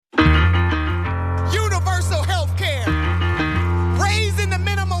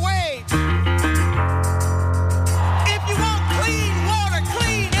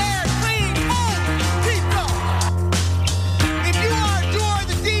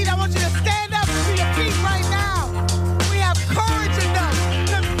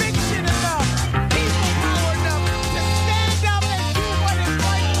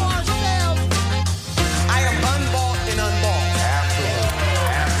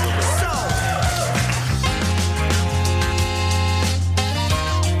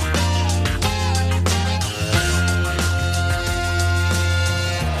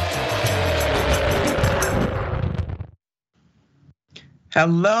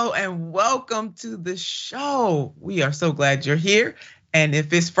Hello and welcome to the show. We are so glad you're here. And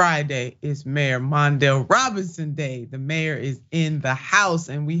if it's Friday, it's Mayor Mondale Robinson Day. The mayor is in the house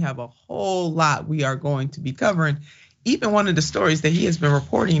and we have a whole lot we are going to be covering. Even one of the stories that he has been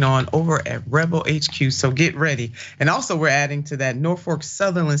reporting on over at Rebel HQ. So get ready. And also we're adding to that, Norfolk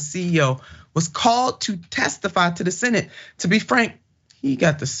Southern CEO was called to testify to the Senate. To be frank, he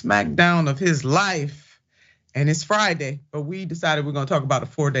got the smackdown of his life. And it's Friday, but we decided we're gonna talk about a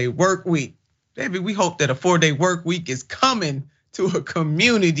 4-day work week. Baby, we hope that a 4-day work week is coming to a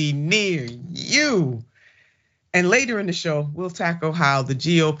community near you. And later in the show, we'll tackle how the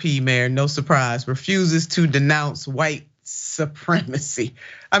GOP mayor, no surprise, refuses to denounce white supremacy.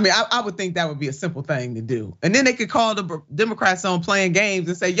 I mean, I would think that would be a simple thing to do. And then they could call the Democrats on playing games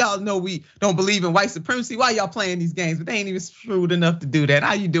and say, y'all know we don't believe in white supremacy. Why y'all playing these games? But they ain't even shrewd enough to do that.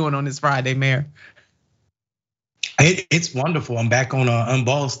 How you doing on this Friday, Mayor? It's wonderful. I'm back on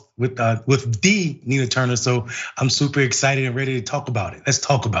Unbossed with the Nina Turner. So I'm super excited and ready to talk about it. Let's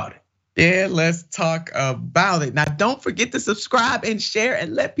talk about it. Yeah, let's talk about it. Now, don't forget to subscribe and share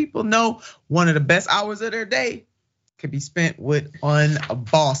and let people know one of the best hours of their day could be spent with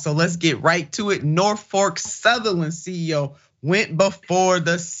Unbossed. So let's get right to it. Norfolk Southern CEO went before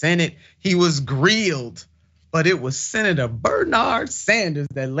the Senate. He was grilled, but it was Senator Bernard Sanders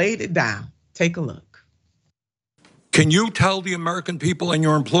that laid it down. Take a look. Can you tell the American people and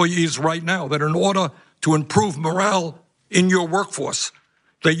your employees right now that in order to improve morale in your workforce,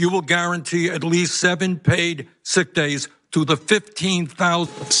 that you will guarantee at least 7 paid sick days to the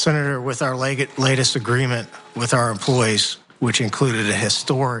 15,000? Senator, with our latest agreement with our employees, which included a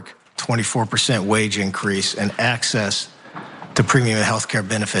historic 24% wage increase and access to premium healthcare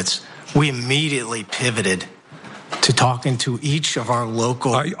benefits, we immediately pivoted to talking to each of our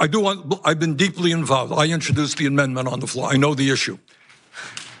local. I've been deeply involved. I introduced the amendment on the floor. I know the issue.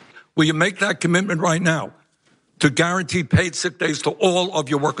 Will you make that commitment right now to guarantee paid sick days to all of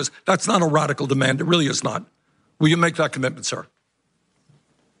your workers? That's not a radical demand. It really is not. Will you make that commitment, sir?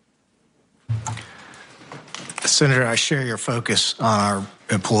 Senator, I share your focus on our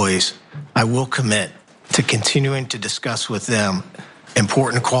employees. I will commit to continuing to discuss with them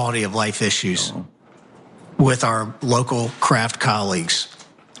important quality of life issues with our local craft colleagues.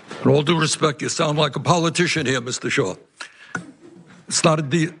 In all due respect, you sound like a politician here, Mr. Shaw. It's not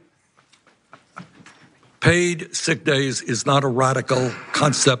paid sick days is not a radical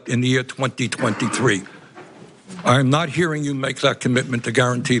concept in the year 2023. I'm not hearing you make that commitment to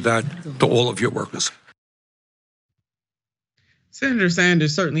guarantee that to all of your workers. Senator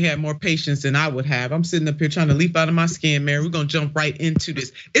Sanders certainly had more patience than I would have. I'm sitting up here trying to leap out of my skin, Mayor. We're gonna jump right into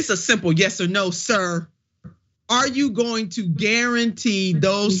this. It's a simple yes or no, sir. Are you going to guarantee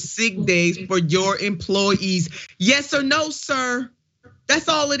those sick days for your employees? Yes or no, sir? That's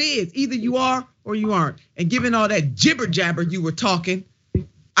all it is. Either you are or you aren't. And given all that jibber jabber you were talking,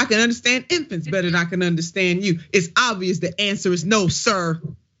 I can understand infants better than I can understand you. It's obvious the answer is no, sir.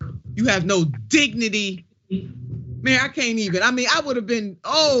 You have no dignity. Man, I can't even. I mean, I would have been,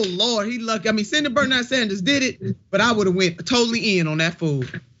 oh Lord, he lucky. I mean, Senator Bernard Sanders did it, but I would have went totally in on that fool.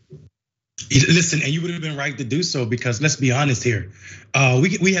 Listen, and you would have been right to do so because let's be honest here.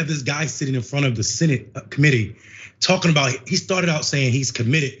 We have this guy sitting in front of the Senate committee talking about, he started out saying he's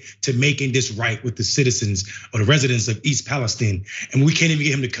committed to making this right with the citizens or the residents of East Palestine. And we can't even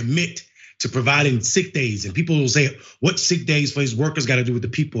get him to commit to providing sick days. And people will say, what sick days for his workers got to do with the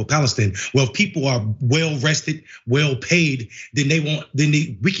people of Palestine? Well, if people are well rested, well paid, then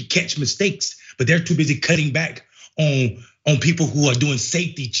we could catch mistakes, but they're too busy cutting back on people who are doing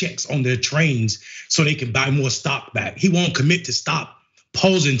safety checks on their trains so they can buy more stock back. He won't commit to stop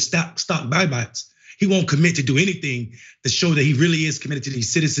pausing stock buybacks. He won't commit to do anything to show that he really is committed to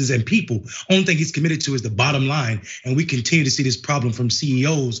these citizens and people. Only thing he's committed to is the bottom line. And we continue to see this problem from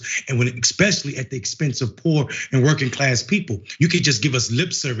CEOs, and especially at the expense of poor and working class people. You could just give us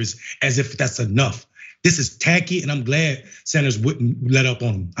lip service as if that's enough. This is tacky, and I'm glad Sanders wouldn't let up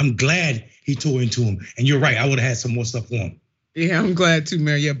on him. I'm glad he tore into him. And you're right, I would have had some more stuff for him. Yeah, I'm glad too,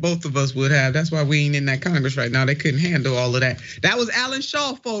 Mayor. Yeah, both of us would have. That's why we ain't in that Congress right now. They couldn't handle all of that. That was Alan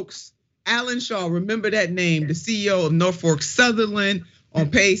Shaw, folks. Alan Shaw, remember that name, the CEO of Norfolk Southern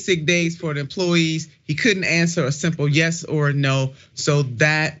on paid sick days for the employees. He couldn't answer a simple yes or no. So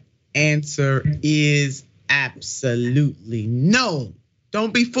that answer is absolutely no.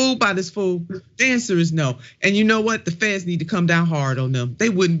 Don't be fooled by this fool. The answer is no. And you know what? The feds need to come down hard on them. They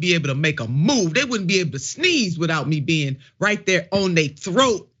wouldn't be able to make a move. They wouldn't be able to sneeze without me being right there on their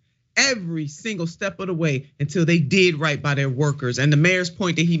throat every single step of the way until they did right by their workers. And the mayor's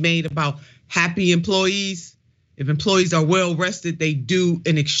point that he made about happy employees, If employees are well rested, they do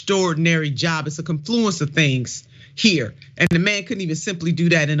an extraordinary job. It's a confluence of things here. And the man couldn't even simply do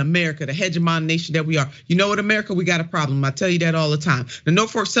that in America, the hegemon nation that we are. You know what, America, we got a problem. I tell you that all the time. The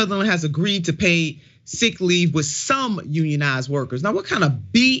Norfolk Southern has agreed to pay sick leave with some unionized workers. Now, what kind of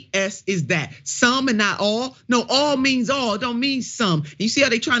BS is that? Some and not all? No, all means all, it don't mean some. You see how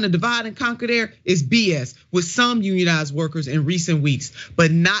they trying to divide and conquer there? It's BS with some unionized workers in recent weeks,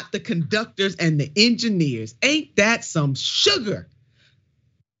 but not the conductors and the engineers. Ain't that some sugar?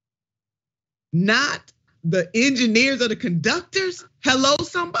 Not the engineers or the conductors? Hello,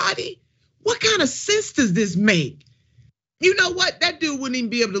 somebody? What kind of sense does this make? You know what? That dude wouldn't even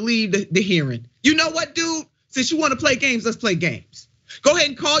be able to leave the hearing. You know what, dude? Since you want to play games, let's play games. Go ahead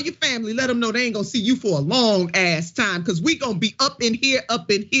and call your family. Let them know they ain't gonna see you for a long ass time, because we gonna be up in here, up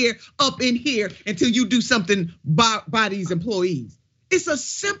in here, up in here until you do something by these employees. It's a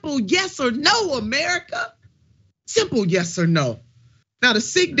simple yes or no, America. Simple yes or no. Now, the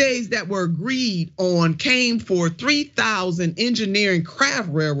sick days that were agreed on came for 3,000 engineering craft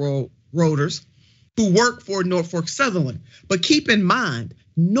railroaders who work for Norfolk Southern. But keep in mind,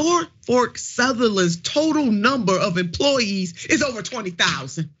 Norfolk Southern's total number of employees is over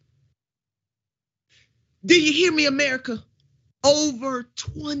 20,000. Do you hear me, America? Over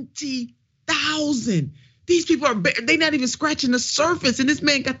 20,000. These people they're not even scratching the surface, and this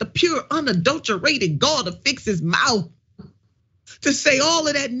man got the pure, unadulterated gall to fix his mouth, to say all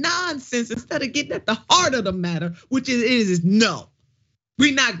of that nonsense instead of getting at the heart of the matter, which is no.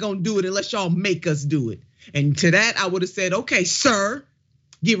 We're not gonna do it unless y'all make us do it. And to that, I would have said, okay, sir,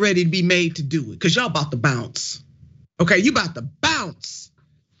 get ready to be made to do it, because y'all about to bounce. Okay, you about to bounce.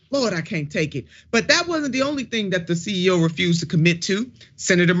 Lord, I can't take it. But that wasn't the only thing that the CEO refused to commit to.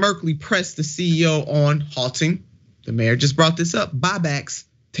 Senator Merkley pressed the CEO on halting. The mayor just brought this up, buybacks.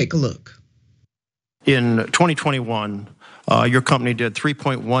 Take a look. In 2021, your company did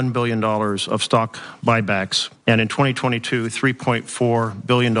 $3.1 billion of stock buybacks, and in 2022, $3.4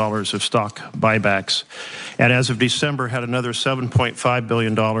 billion of stock buybacks. And as of December, had another $7.5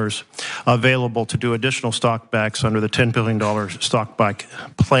 billion available to do additional stock buybacks under the $10 billion stock buyback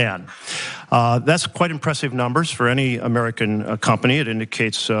plan. That's quite impressive numbers for any American company. It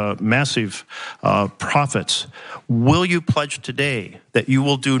indicates massive profits. Will you pledge today that you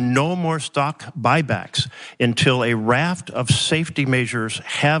will do no more stock buybacks until a raft of safety measures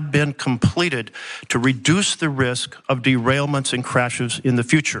have been completed to reduce the risk of derailments and crashes in the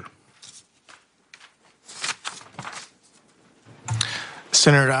future?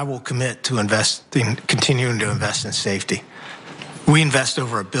 Senator, I will commit to continuing to invest in safety. We invest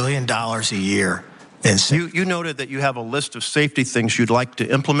over $1 billion a year in safety. You noted that you have a list of safety things you'd like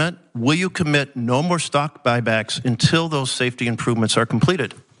to implement. Will you commit no more stock buybacks until those safety improvements are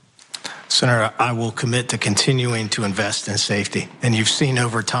completed? Senator, I will commit to continuing to invest in safety. And you've seen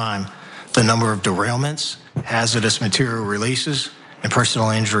over time the number of derailments, hazardous material releases, and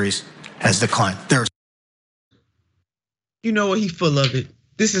personal injuries has declined. You know what? He's full of it.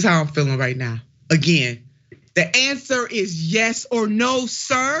 This is how I'm feeling right now. Again, the answer is yes or no,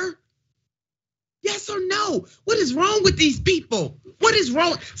 sir. Yes or no? What is wrong with these people? What is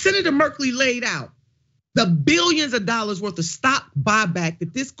wrong? Senator Merkley laid out the billions of dollars worth of stock buyback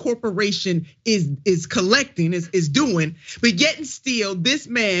that this corporation is collecting, is doing, but yet and still, this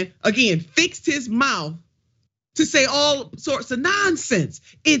man, again, fixed his mouth to say all sorts of nonsense.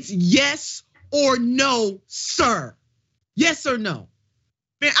 It's yes or no, sir. Yes or no?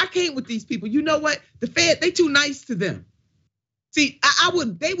 Man, I can't with these people. You know what? The Fed, they too nice to them. See,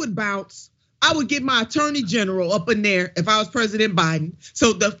 they would bounce. I would get my attorney general up in there if I was President Biden.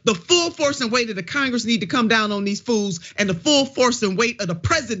 So the full force and weight of the Congress need to come down on these fools, and the full force and weight of the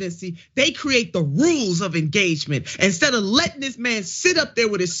presidency, they create the rules of engagement. Instead of letting this man sit up there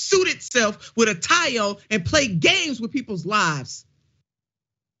with his suited self, with a tie on, and play games with people's lives.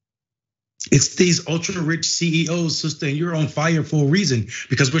 It's these ultra rich CEOs, sister, and you're on fire for a reason,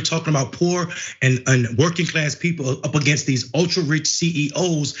 because we're talking about poor and working class people up against these ultra rich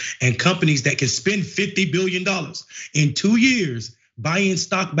CEOs and companies that can spend $50 billion in 2 years buying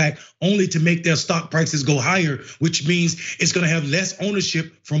stock back only to make their stock prices go higher, which means it's gonna have less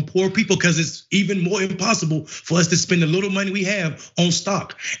ownership from poor people, because it's even more impossible for us to spend the little money we have on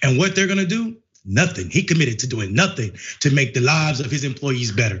stock. And what they're gonna do? Nothing. He committed to doing nothing to make the lives of his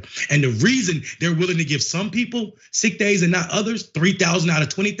employees better. And the reason they're willing to give some people sick days and not others, 3,000 out of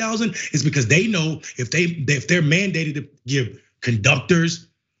 20,000, is because they know if they're mandated to give conductors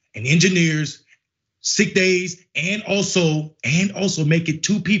and engineers sick days and also make it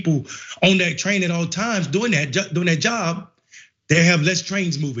 2 people on that train at all times doing that job, They have less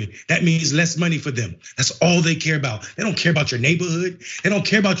trains moving. That means less money for them. That's all they care about. They don't care about your neighborhood. They don't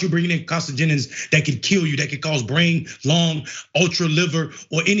care about you bringing in carcinogens that could kill you, that could cause brain, lung, ultra liver,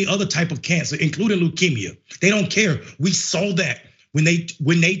 or any other type of cancer, including leukemia. They don't care. We saw that when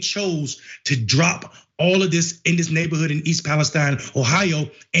they chose to drop all of this in this neighborhood in East Palestine, Ohio,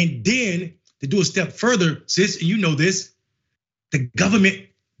 and then to do a step further, sis, you know this, the government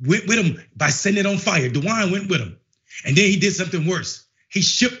went with them by setting it on fire. DeWine went with them. And then he did something worse. He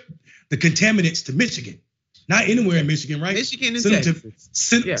shipped the contaminants to Michigan. Not anywhere in Michigan, right? Michigan and Texas.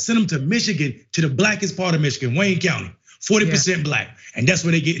 Send them to Michigan, to the blackest part of Michigan, Wayne County. 40% black. And that's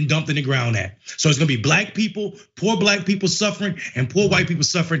where they're getting dumped in the ground at. So it's gonna be black people, poor black people suffering, and poor white people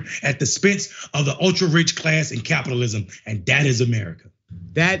suffering at the expense of the ultra rich class and capitalism. And that is America.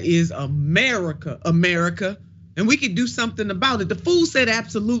 That is America, America. And we can do something about it. The fool said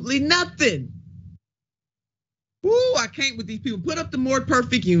absolutely nothing. Woo, I can't with these people. Put up the more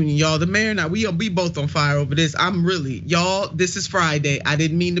perfect union, y'all. The mayor and I, we both on fire over this. I'm really, y'all, this is Friday. I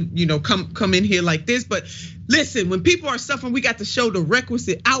didn't mean to, come in here like this, but listen, when people are suffering, we got to show the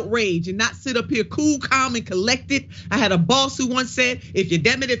requisite outrage and not sit up here cool, calm, and collected. I had a boss who once said, if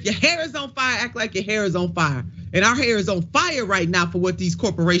your hair is on fire, act like your hair is on fire. And our hair is on fire right now for what these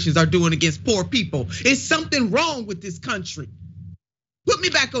corporations are doing against poor people. It's something wrong with this country. Put me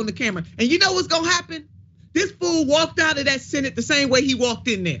back on the camera. And you know what's gonna happen? This fool walked out of that Senate the same way he walked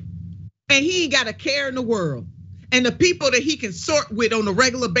in there. And he ain't got a care in the world. And the people that he can sort with on a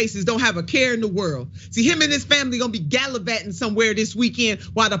regular basis don't have a care in the world. See, him and his family gonna be gallivanting somewhere this weekend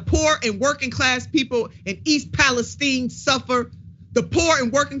while the poor and working class people in East Palestine suffer. The poor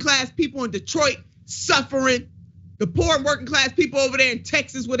and working class people in Detroit suffering. The poor and working class people over there in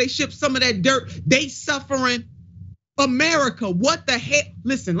Texas where they ship some of that dirt, they suffering. America, what the heck?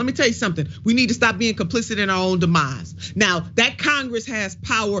 Listen, let me tell you something. We need to stop being complicit in our own demise. Now, that Congress has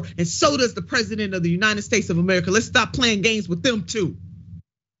power, and so does the President of the United States of America. Let's stop playing games with them too.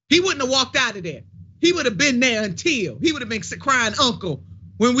 He wouldn't have walked out of there. He would have been there until he would have been crying uncle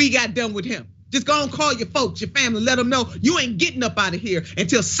when we got done with him. Just go and call your folks, your family, let them know you ain't getting up out of here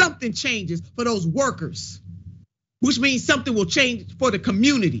until something changes for those workers, which means something will change for the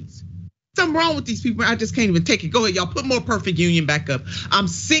communities. Something wrong with these people. I just can't even take it. Go ahead, y'all. Put more perfect union back up. I'm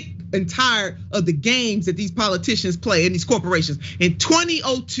sick and tired of the games that these politicians play and these corporations. In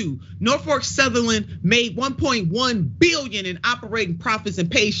 2002, Norfolk Southern made $1.1 billion in operating profits and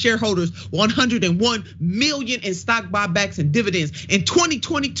paid shareholders $101 million in stock buybacks and dividends. In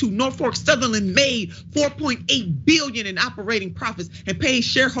 2022, Norfolk Southern made $4.8 billion in operating profits and paid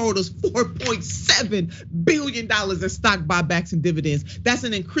shareholders $4.7 billion in stock buybacks and dividends. That's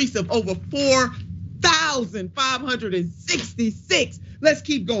an increase of over 4,566. Let's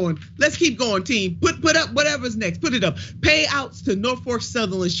keep going. Let's keep going, team. Put up whatever's next. Put it up. Payouts to Norfolk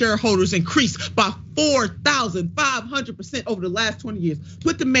Southern shareholders increased by 4,500% over the last 20 years.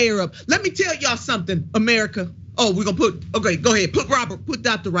 Put the mayor up. Let me tell y'all something, America. Oh, we're gonna put, okay, go ahead. Put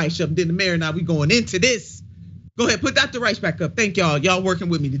Dr. Reich up. Then the mayor and I, we going into this. Go ahead, put Dr. Reich back up. Thank y'all. Y'all working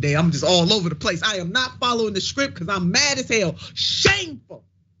with me today. I'm just all over the place. I am not following the script because I'm mad as hell. Shameful.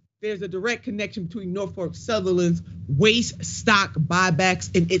 There's a direct connection between Norfolk Southern's waste stock buybacks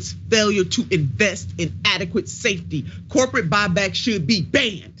and its failure to invest in adequate safety. Corporate buybacks should be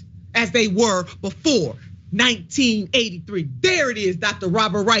banned as they were before 1983. There it is, Dr.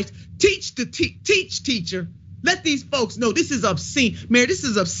 Robert Rice. Teach, teacher. Let these folks know this is obscene. Mayor, this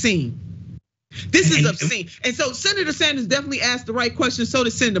is obscene. This is obscene. And so Senator Sanders definitely asked the right question. So did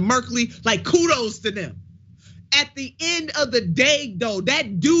Senator Merkley. Like, kudos to them. At the end of the day, though,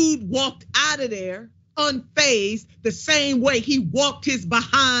 that dude walked out of there unfazed the same way he walked his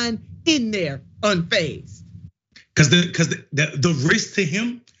behind in there unfazed. Because the risk to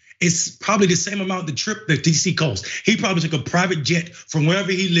him is probably the same amount the trip that DC costs. He probably took a private jet from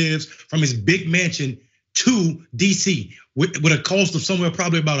wherever he lives, from his big mansion to DC with a cost of somewhere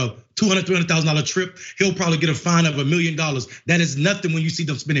probably about a $200,000 trip. He'll probably get a fine of $1 million. That is nothing when you see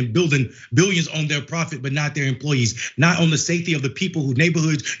them spending billions on their profit, but not their employees, not on the safety of the people whose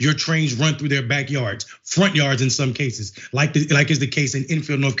neighborhoods your trains run through their backyards, front yards in some cases, like is the case in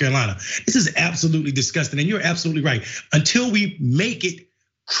Enfield, North Carolina. This is absolutely disgusting, and you're absolutely right. Until we make it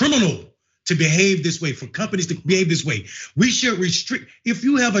criminal to behave this way, for companies to behave this way, we should restrict. If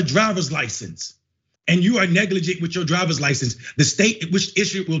you have a driver's license and you are negligent with your driver's license, the state which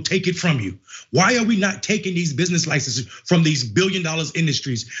issue will take it from you. Why are we not taking these business licenses from these $1 billion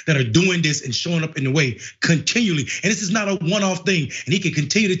industries that are doing this and showing up in the way continually? And this is not a one-off thing. And he can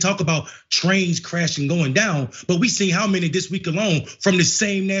continue to talk about trains crashing, going down, but we see how many this week alone from the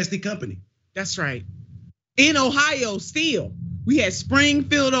same nasty company. That's right. In Ohio still. We had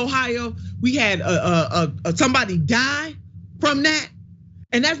Springfield, Ohio. We had somebody die from that.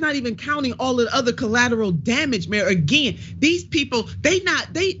 And that's not even counting all of the other collateral damage, Mayor. Again, these people, they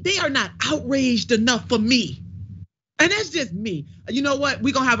are not outraged enough for me. And that's just me. You know what?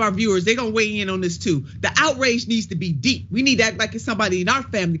 We're gonna have our viewers, they're gonna weigh in on this too. The outrage needs to be deep. We need to act like it's somebody in our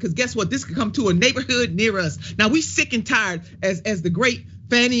family, because guess what? This could come to a neighborhood near us. Now we sick and tired, as the great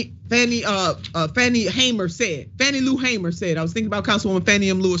Fannie Hamer said. Fannie Lou Hamer said. I was thinking about Councilwoman Fannie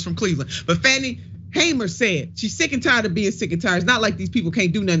M. Lewis from Cleveland, but Fannie Hamer said she's sick and tired of being sick and tired. It's not like these people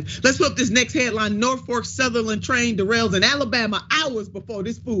can't do nothing. Let's put up this next headline. Norfolk Southern train derails in Alabama hours before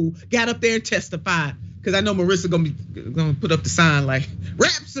this fool got up there and testified. Because I know Marissa gonna put up the sign like,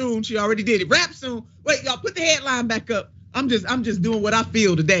 rap soon. She already did it. Rap soon. Wait, y'all, put the headline back up. I'm just doing what I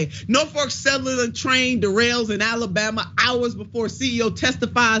feel today. Norfolk Southern train derails in Alabama hours before CEO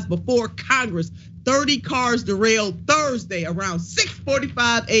testifies before Congress. 30 cars derailed Thursday around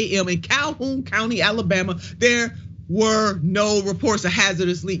 6:45 a.m. in Calhoun County, Alabama. There were no reports of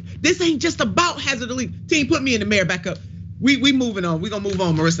hazardous leak. This ain't just about hazardous leak. Team, put me in the mayor back up. We moving on. We gonna move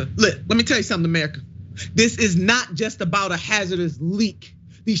on, Marissa. Look, let me tell you something, America. This is not just about a hazardous leak.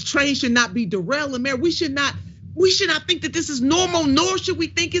 These trains should not be derailing, Mayor. We should not think that this is normal, nor should we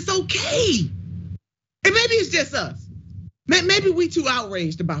think it's okay. And maybe it's just us. Maybe we too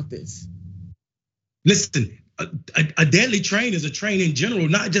outraged about this. Listen, a deadly train is a train in general,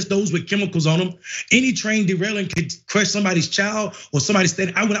 not just those with chemicals on them. Any train derailing could crush somebody's child or somebody's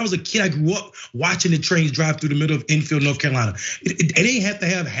standing. When I was a kid, I grew up watching the trains drive through the middle of Enfield, North Carolina. It ain't have to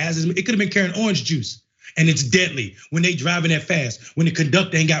have hazards. It could have been carrying orange juice. And it's deadly when they driving that fast, when the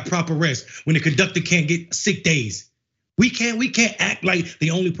conductor ain't got proper rest, when the conductor can't get sick days. We can't act like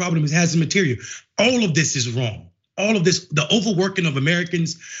the only problem is hazardous material. All of this is wrong. All of this, the overworking of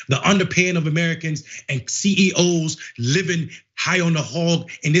Americans, the underpaying of Americans, and CEOs living high on the hog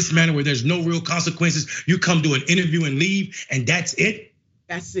in this manner where there's no real consequences. You come to an interview and leave, and that's it.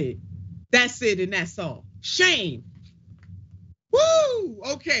 That's it. That's it, and that's all. Shame. Woo!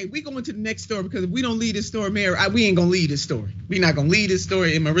 Okay, we going to the next story, because if we don't lead this story, Mayor, we ain't gonna lead this story. We not gonna lead this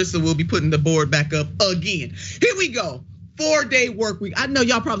story, and Marissa will be putting the board back up again. Here we go. 4-day work week. I know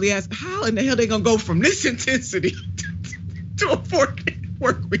y'all probably ask, how in the hell they gonna go from this intensity to a 4-day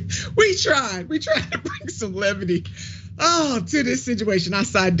work week? We tried to bring some levity to this situation. I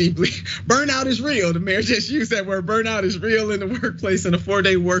sigh deeply. Burnout is real. The mayor just used that word. Burnout is real in the workplace, and a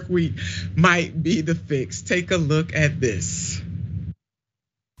 4-day work week might be the fix. Take a look at this.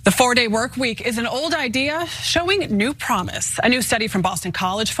 The 4-day work week is an old idea showing new promise. A new study from Boston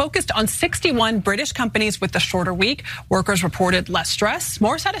College focused on 61 British companies with the shorter week. Workers reported less stress,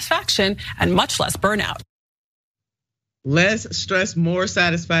 more satisfaction, and much less burnout. Less stress, more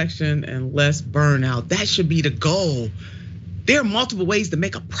satisfaction, and less burnout. That should be the goal. There are multiple ways to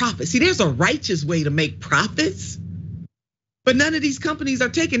make a profit. See, there's a righteous way to make profits. But none of these companies are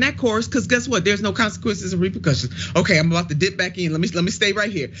taking that course, because guess what? There's no consequences and repercussions. Okay, I'm about to dip back in. Let me stay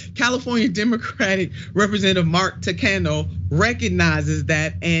right here. California Democratic Representative Mark Takano recognizes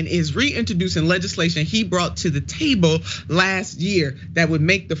that and is reintroducing legislation he brought to the table last year that would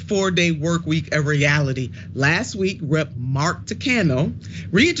make the 4-day work week a reality. Last week, Rep. Mark Takano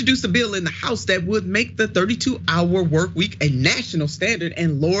reintroduced a bill in the House that would make the 32-hour work week a national standard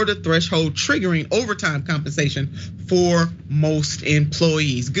and lower the threshold, triggering overtime compensation for most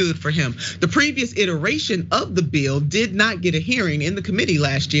employees. Good for him. The previous iteration of the bill did not get a hearing in the committee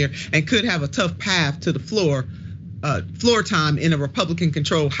last year and could have a tough path to the floor time in a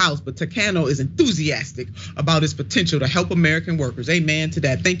Republican-controlled House, but Takano is enthusiastic about its potential to help American workers. Amen to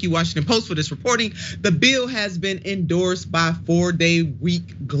that. Thank you, Washington Post, for this reporting. The bill has been endorsed by 4-day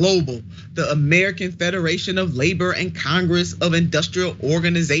Week Global, the American Federation of Labor and Congress of Industrial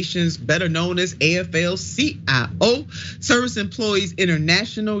Organizations, better known as AFL-CIO, Service Employees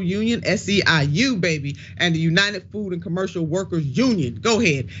International Union, SEIU, baby, and the United Food and Commercial Workers Union. Go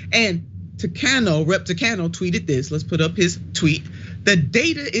ahead. And Takano, Rep. Takano tweeted this. Let's put up his tweet. The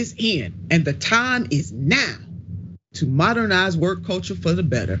data is in and the time is now to modernize work culture for the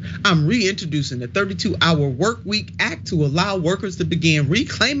better. I'm reintroducing the 32-hour work week act to allow workers to begin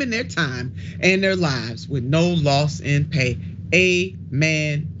reclaiming their time and their lives with no loss in pay.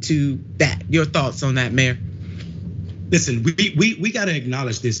 Amen to that. Your thoughts on that, Mayor? Listen, we got to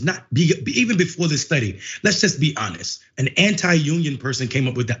acknowledge this. Even before this study, let's just be honest. An anti-union person came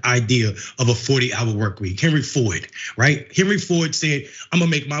up with the idea of a 40-hour work week. Henry Ford, right? Henry Ford said, "I'm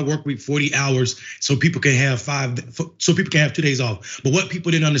gonna make my work week 40 hours so people can have 2 days off." But what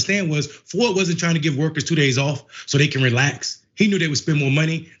people didn't understand was Ford wasn't trying to give workers 2 days off so they can relax. He knew they would spend more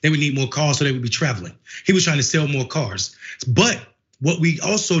money, they would need more cars, so they would be traveling. He was trying to sell more cars. But what we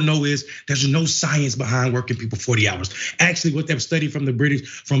also know is there's no science behind working people 40 hours. Actually, what that study from the British,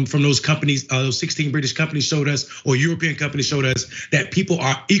 from those companies, those 16 British companies showed us, or European companies showed us, that people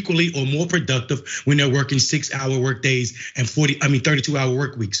are equally or more productive when they're working 6-hour work days and 32-hour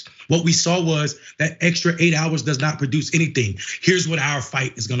work weeks. What we saw was that extra 8 hours does not produce anything. Here's what our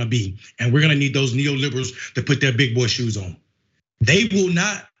fight is gonna be. And we're gonna need those neoliberals to put their big boy shoes on.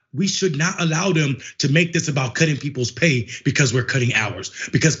 We should not allow them to make this about cutting people's pay because we're cutting hours.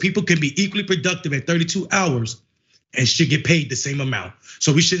 Because people can be equally productive at 32 hours and should get paid the same amount.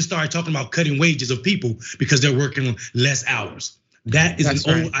 So we shouldn't start talking about cutting wages of people because they're working less hours. That is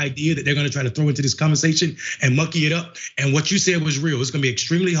old idea that they're gonna try to throw into this conversation and mucky it up. And what you said was real. It's gonna be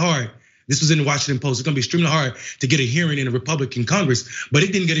extremely hard. This was in the Washington Post. It's gonna be extremely hard to get a hearing in the Republican Congress, but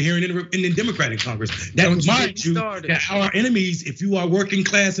it didn't get a hearing in the Democratic Congress. That reminds you that our enemies, if you are working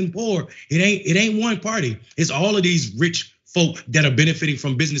class and poor, it ain't one party. It's all of these rich folk that are benefiting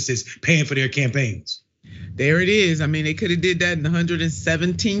from businesses paying for their campaigns. There it is. I mean, they could have did that in the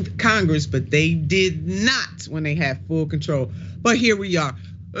 117th Congress, but they did not when they had full control. But here we are.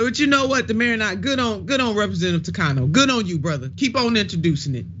 But you know what, the mayor not good on Representative Takano. Good on you, brother. Keep on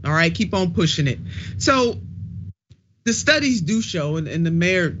introducing it. All right, keep on pushing it. So the studies do show, and the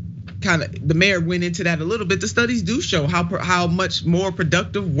mayor went into that a little bit. The studies do show how much more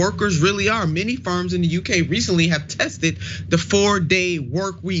productive workers really are. Many firms in the UK recently have tested the 4-day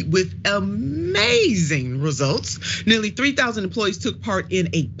work week with amazing results. Nearly 3,000 employees took part in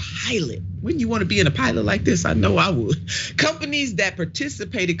a pilot. Wouldn't you want to be in a pilot like this? I know I would. Companies that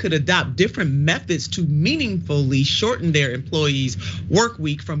participated could adopt different methods to meaningfully shorten their employees' work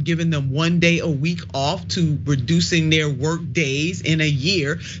week, from giving them 1 day a week off to reducing their work days in a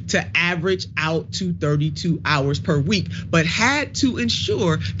year to average out to 32 hours per week, but had to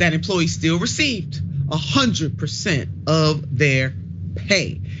ensure that employees still received 100% of their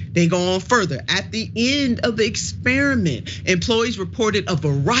pay. They go on further. At the end of the experiment, employees reported a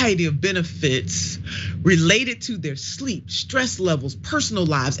variety of benefits related to their sleep, stress levels, personal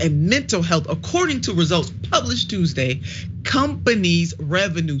lives, and mental health. According to results published Tuesday, companies'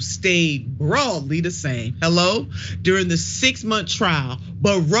 revenue stayed broadly the same, during the 6-month trial,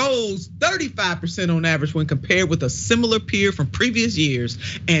 but rose 35% on average when compared with a similar period from previous years,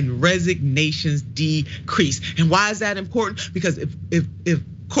 and resignations decreased. And why is that important? Because if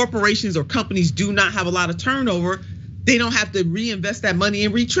corporations or companies do not have a lot of turnover, they don't have to reinvest that money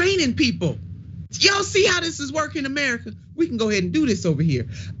in retraining people. Y'all see how this is working in America? We can go ahead and do this over here.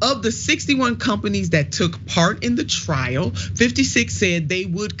 Of the 61 companies that took part in the trial, 56 said they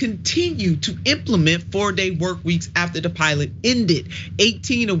would continue to implement 4-day work weeks after the pilot ended,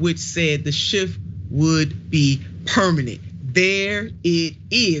 18 of which said the shift would be permanent. There it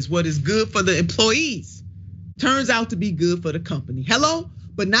is. What is good for the employees turns out to be good for the company.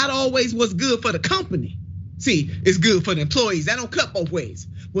 But not always what's good for the company. See, it's good for the employees. That don't cut both ways.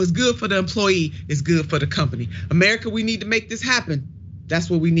 What's good for the employee is good for the company. America, we need to make this happen. That's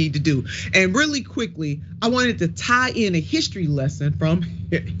what we need to do. And really quickly, I wanted to tie in a history lesson from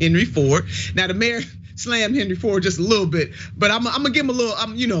Henry Ford. Now, the mayor slammed Henry Ford just a little bit, but I'm gonna give him a little,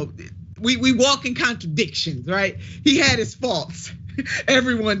 we walk in contradictions, right? He had his faults.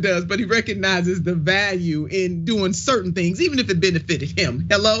 Everyone does, but he recognizes the value in doing certain things, even if it benefited him.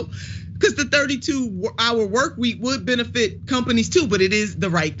 Because the 32-hour work week would benefit companies too, but it is the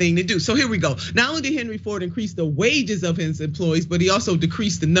right thing to do. So here we go. Not only did Henry Ford increase the wages of his employees, but he also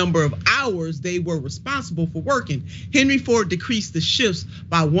decreased the number of hours they were responsible for working. Henry Ford decreased the shifts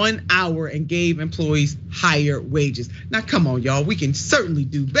by 1 hour and gave employees higher wages. Now, come on, y'all. We can certainly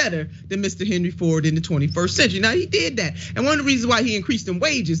do better than Mr. Henry Ford in the 21st century. Now, he did that. And one of the reasons why he increased them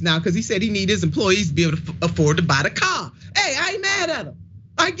wages now, because he said he needed his employees to be able to afford to buy the car. Hey, I ain't mad at him.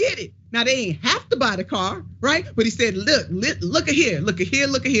 I get it. Now they ain't have to buy the car, right? But he said, look at here. At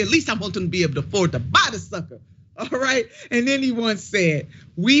least I want them to be able to afford to buy the sucker. All right. And then he once said,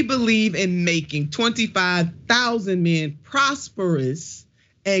 we believe in making 25,000 men prosperous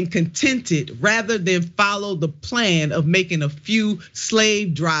and contented rather than follow the plan of making a few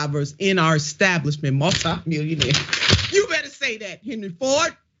slave drivers in our establishment multi-millionaire. You better say that, Henry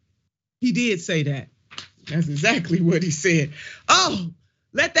Ford. He did say that. That's exactly what he said.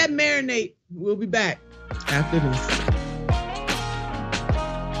 Let that marinate. We'll be back after this.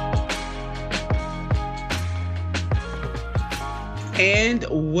 And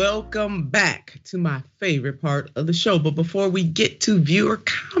welcome back to my favorite part of the show. But before we get to viewer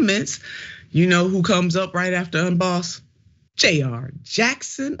comments, you know who comes up right after Unboss? JR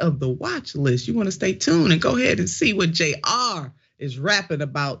Jackson of the Watch List. You want to stay tuned and go ahead and see what JR is rapping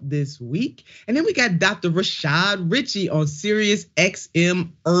about this week. And then we got Dr. Rashad Ritchie on Sirius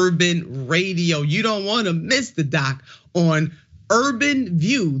XM Urban Radio. You don't want to miss the doc on Urban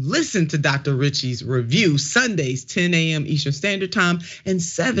View. Listen to Dr. Ritchie's review Sundays, 10 a.m. Eastern Standard Time and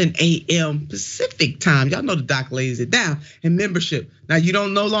 7 a.m. Pacific Time. Y'all know the doc lays it down. And membership. Now you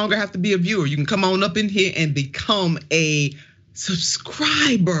don't no longer have to be a viewer. You can come on up in here and become a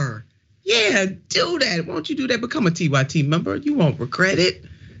subscriber. Yeah, do that. Why don't you do that? Become a TYT member. You won't regret it.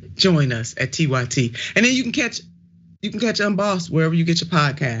 Join us at TYT. And then you can catch Unbossed wherever you get your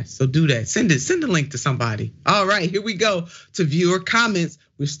podcast. So do that. Send a link to somebody. All right, here we go to viewer comments.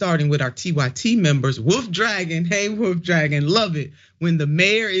 We're starting with our TYT members. Wolf Dragon. Hey, Wolf Dragon. Love it when the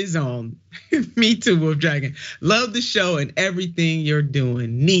mayor is on. Me too, Wolf Dragon. Love the show and everything you're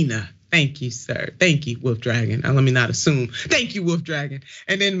doing. Nina. Thank you, sir. Thank you, Wolf Dragon. Let me not assume. Thank you, Wolf Dragon.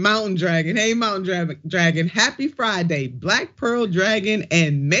 And then Mountain Dragon. Hey, Mountain Dragon. Happy Friday, Black Pearl Dragon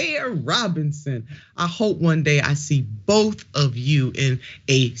and Mayor Robinson. I hope one day I see both of you in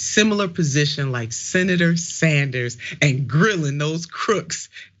a similar position like Senator Sanders and grilling those crooks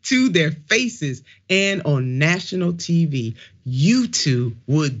to their faces and on national TV. You two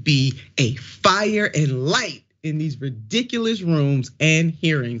would be a fire and light in these ridiculous rooms and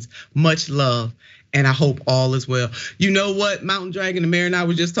hearings. Much love, and I hope all is well. You know what, Mountain Dragon, the mayor and I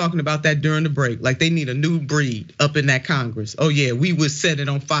were just talking about that during the break. Like they need a new breed up in that Congress. Oh yeah, we would set it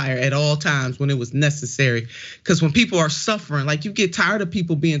on fire at all times when it was necessary. Because when people are suffering, like you get tired of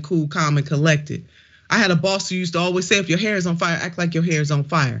people being cool, calm, and collected. I had a boss who used to always say, if your hair is on fire, act like your hair is on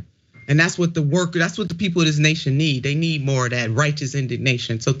fire. And that's what the people of this nation need. They need more of that righteous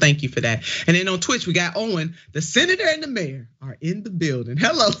indignation. So thank you for that. And then on Twitch, we got Owen, the senator and the mayor are in the building.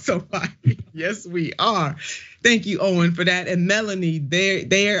 Hello, somebody. Yes, we are. Thank you, Owen, for that. And Melanie,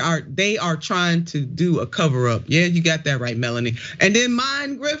 they are trying to do a cover up. Yeah, you got that right, Melanie. And then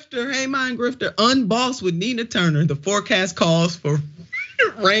Mind Grifter, hey, Mind Grifter, Unbossed with Nina Turner. The forecast calls for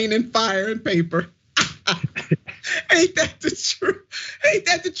rain and fire and paper. Ain't that the truth? Ain't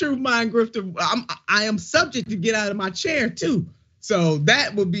that the truth, Mind Grifter? I am subject to get out of my chair too. So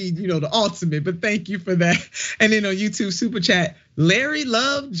that would be, the ultimate, but thank you for that. And then on YouTube Super Chat, Larry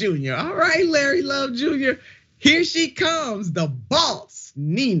Love Jr. All right, Larry Love Jr. Here she comes, the boss,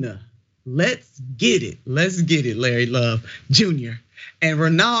 Nina. Let's get it, Larry Love Jr. And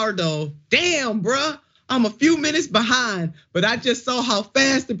Ronaldo, damn, bruh. I'm a few minutes behind, but I just saw how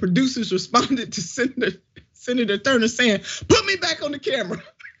fast the producers responded to Senator Turner saying, put me back on the camera.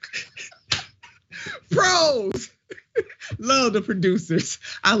 Pros. Love the producers.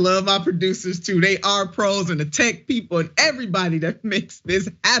 I love my producers too. They are pros, and the tech people and everybody that makes this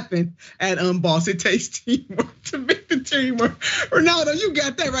happen at Unbossed. It takes teamwork to make the teamwork. Ronaldo, you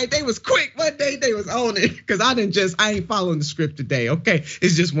got that right. They was quick. One day they was on it because I ain't following the script today. Okay,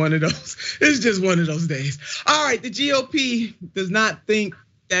 it's just one of those. It's just one of those days. All right, the GOP does not think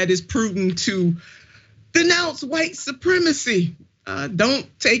that is prudent to denounce white supremacy. Don't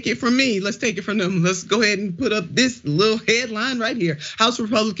take it from me. Let's take it from them. Let's go ahead and put up this little headline right here. House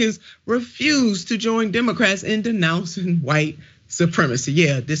Republicans refuse to join Democrats in denouncing white supremacy.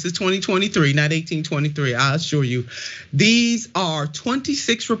 Yeah, this is 2023, not 1823. I assure you. These are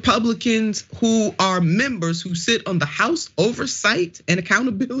 26 Republicans who are members who sit on the House Oversight and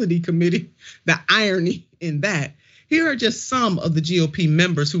Accountability Committee. The irony in that. Here are just some of the GOP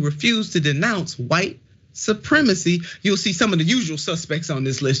members who refuse to denounce white supremacy. You'll see some of the usual suspects on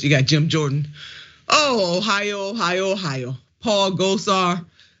this list. You got Jim Jordan, Ohio. Paul Gosar,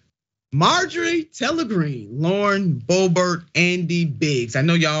 Marjorie Taylor Greene, Lauren Boebert, Andy Biggs. I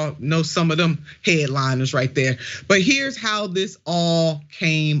know y'all know some of them headliners right there, but here's how this all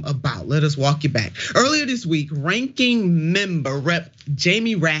came about. Let us walk you back. Earlier this week, ranking member Rep.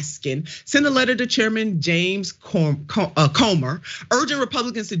 Jamie Raskin sent a letter to Chairman James Comer, urging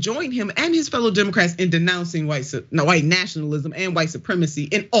Republicans to join him and his fellow Democrats in denouncing white nationalism and white supremacy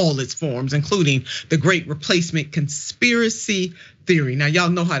in all its forms, including the Great Replacement conspiracy theory. Now,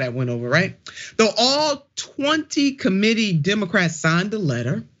 y'all know how that went over, right? Though all 20 committee Democrats signed the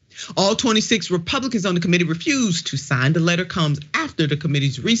letter, all 26 Republicans on the committee refused to sign. The letter comes after the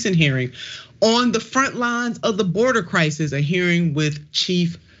committee's recent hearing on the front lines of the border crisis, a hearing with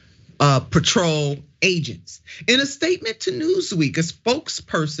chief patrol agents. In a statement to Newsweek, a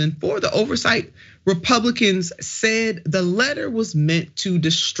spokesperson for the oversight Republicans said the letter was meant to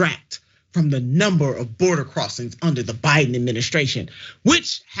distract from the number of border crossings under the Biden administration,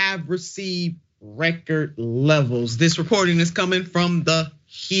 which have received record levels. This reporting is coming from The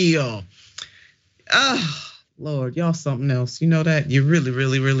Hill. Lord, y'all something else. You know that? You really,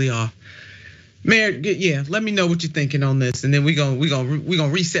 really, really are. Mayor, yeah, let me know what you're thinking on this, and then we gonna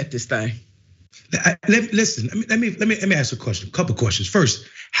reset this thing. Listen, let me ask a question, a couple questions. First,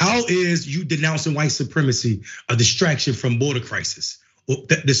 how is you denouncing white supremacy a distraction from border crisis?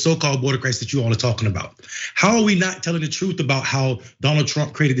 The so-called border crisis that you all are talking about. How are we not telling the truth about how Donald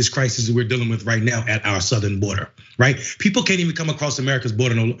Trump created this crisis that we're dealing with right now at our southern border, right? People can't even come across America's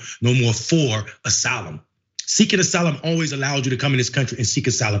border no more for asylum. Seeking asylum always allowed you to come in this country and seek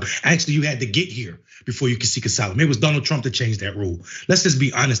asylum. Actually, you had to get here before you could seek asylum. It was Donald Trump that changed that rule. Let's just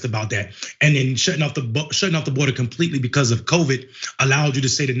be honest about that. And then shutting off the border completely because of COVID allowed you to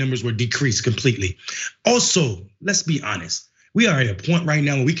say the numbers were decreased completely. Also, let's be honest. We are at a point right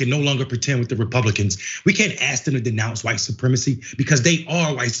now where we can no longer pretend with the Republicans. We can't ask them to denounce white supremacy because they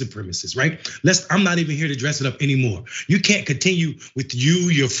are white supremacists, right? I'm not even here to dress it up anymore. You can't continue with you,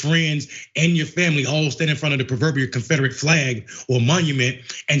 your friends, and your family all stand in front of the proverbial Confederate flag or monument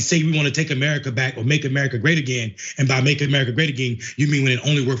and say we want to take America back or make America great again. And by make America great again, you mean when it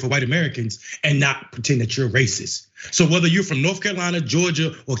only worked for white Americans and not pretend that you're racist. So whether you're from North Carolina,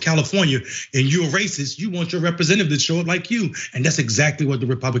 Georgia, or California, and you're a racist, you want your representative to show up like you. And that's exactly what the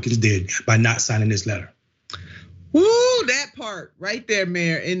Republicans did by not signing this letter. Woo, that part right there,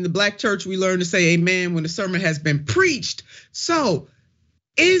 Mayor. In the black church, we learn to say amen when the sermon has been preached. So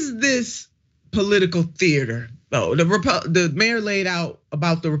is this political theater? Oh, the mayor laid out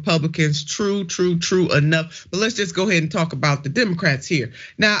about the Republicans, true enough. But let's just go ahead and talk about the Democrats here.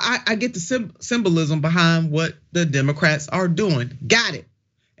 Now, I get the symbolism behind what the Democrats are doing. Got it.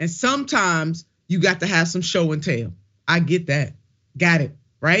 And sometimes you got to have some show and tell. I get that. Got it,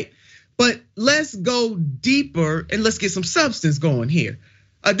 right? But let's go deeper and let's get some substance going here.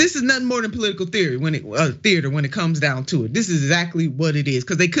 This is nothing more than political theory theater when it comes down to it. This is exactly what it is,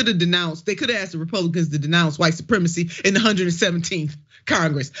 because they could have asked the Republicans to denounce white supremacy in the 117th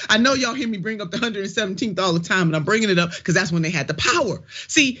Congress. I know y'all hear me bring up the 117th all the time, and I'm bringing it up because that's when they had the power.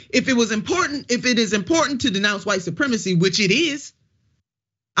 See, if it is important to denounce white supremacy, which it is,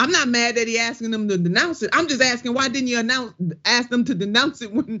 I'm not mad that he asking them to denounce it. I'm just asking, why didn't you ask them to denounce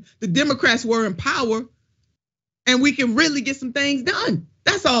it when the Democrats were in power and we can really get some things done?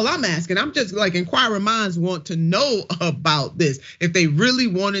 That's all I'm asking. I'm just like, inquiring minds want to know about this. If they really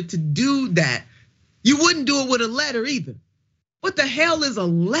wanted to do that, you wouldn't do it with a letter either. What the hell is a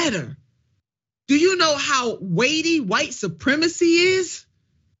letter? Do you know how weighty white supremacy is?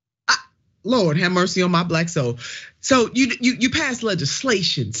 Lord, have mercy on my black soul. So you pass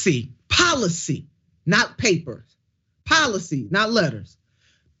legislation, see, policy, not papers, policy, not letters.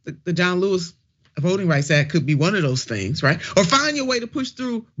 The John Lewis Voting Rights Act could be one of those things, right? Or find your way to push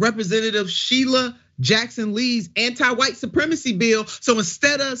through Representative Sheila Jackson Lee's anti-white supremacy bill. So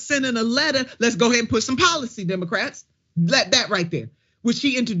instead of sending a letter, let's go ahead and put some policy, Democrats. Let that right there, which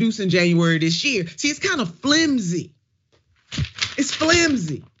he introduced in January this year. See, it's kind of flimsy. It's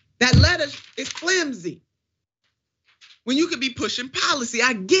flimsy. That letter is flimsy. When you could be pushing policy,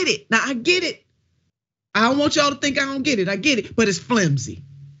 I get it. Now I get it. I don't want y'all to think I don't get it. I get it, but it's flimsy.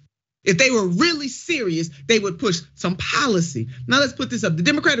 If they were really serious, they would push some policy. Now let's put this up. The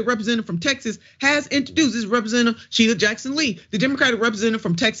Democratic representative from Texas has introduced, this is Representative Sheila Jackson Lee. The Democratic representative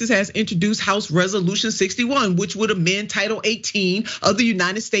from Texas has introduced House Resolution 61, which would amend Title 18 of the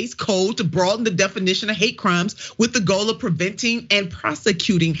United States Code to broaden the definition of hate crimes with the goal of preventing and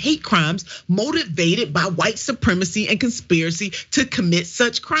prosecuting hate crimes motivated by white supremacy and conspiracy to commit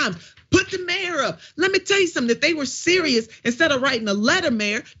such crimes. Put the mayor up. Let me tell you something. If they were serious, instead of writing a letter,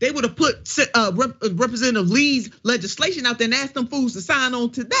 Mayor, they would have put Representative Lee's legislation out there and asked them fools to sign on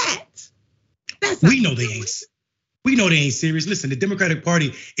to that. We know they ain't serious. Listen, the Democratic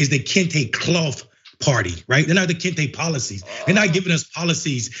Party is the kente cloth party, right? They're not the kente policies. They're not giving us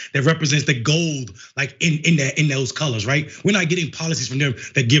policies that represents the gold, like in those colors, right? We're not getting policies from them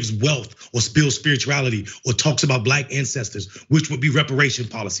that gives wealth or spills spirituality or talks about black ancestors, which would be reparation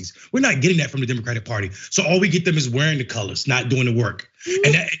policies. We're not getting that from the Democratic Party. So all we get them is wearing the colors, not doing the work.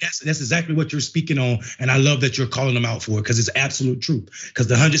 And that's exactly what you're speaking on. And I love that you're calling them out for it, because it's absolute truth. Because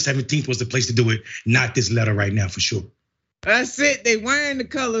the 117th was the place to do it, not this letter right now, for sure. That's it. They wearing the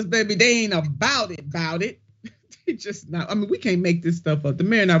colors, baby. They ain't about it. They just not. I mean, we can't make this stuff up. The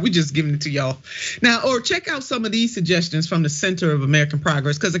mayor and I, we just giving it to y'all. Now, or check out some of these suggestions from the Center of American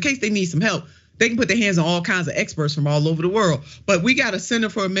Progress, because in case they need some help, they can put their hands on all kinds of experts from all over the world. But we got a Center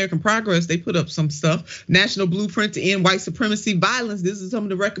for American Progress. They put up some stuff. National Blueprint to End White Supremacy Violence. This is some of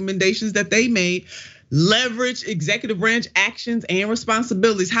the recommendations that they made. Leverage executive branch actions and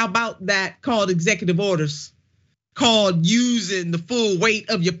responsibilities. How about that called executive orders? called using the full weight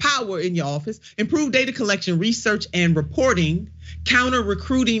of your power in your office, improve data collection, research, and reporting, counter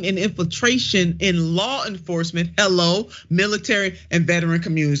recruiting and infiltration in law enforcement, military and veteran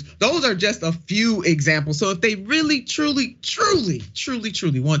communities. Those are just a few examples. So if they really, truly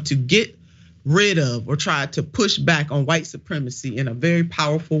want to get rid of or try to push back on white supremacy in a very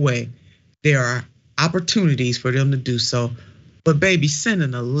powerful way, there are opportunities for them to do so. But baby,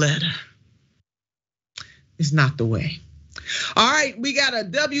 sending a letter is not the way. All right, we got a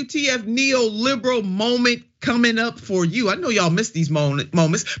WTF neoliberal moment coming up for you. I know y'all missed these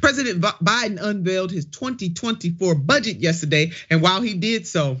moments. President Biden unveiled his 2024 budget yesterday, and while he did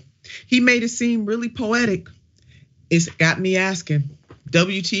so, he made it seem really poetic. It's got me asking,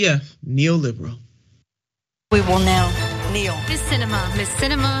 WTF neoliberal? We will now kneel. Miss Cinema,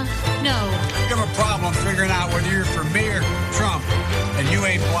 no. You have a problem figuring out whether you're for me or Trump, and you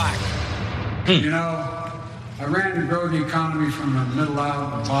ain't black. You know, I ran to grow the economy from the middle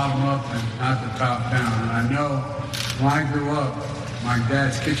out, the bottom up, and not the top down. And I know when I grew up, my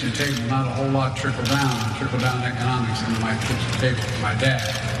dad's kitchen table, not a whole lot trickled down economics into my kitchen table for my dad.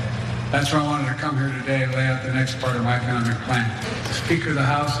 That's why I wanted to come here today and lay out the next part of my economic plan. The Speaker of the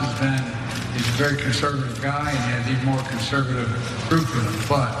House he's a very conservative guy, and he has even more conservative group in him.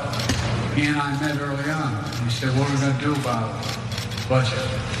 But he and I met early on. He said, what are we going to do about the budget?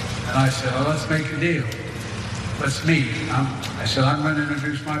 And I said, well, let's make a deal. Let's meet. I said, I'm going to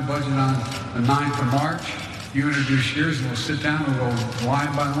introduce my budget on the 9th of March. You introduce yours, and we'll sit down and we'll go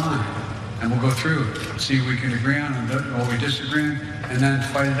line by line. And we'll go through it, see if we can agree on what we disagree on, and then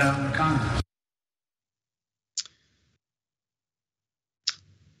fight it out in the Congress.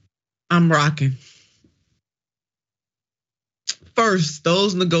 I'm rocking. First,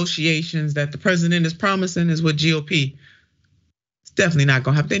 those negotiations that the president is promising is what GOP. Definitely not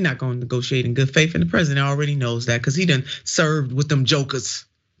gonna happen. They're not gonna negotiate in good faith, and the president already knows that because he done served with them jokers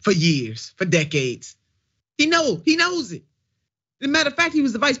for years, for decades. He knows it. As a matter of fact, he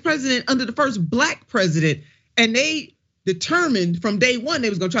was the vice president under the first black president, and they determined from day one they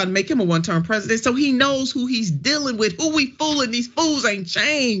was gonna try to make him a one-term president. So he knows who he's dealing with, who we fooling. These fools ain't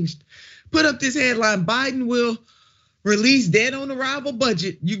changed. Put up this headline: Biden will release dead on arrival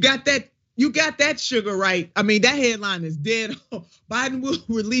budget. You got that sugar right. I mean, that headline is dead. Biden will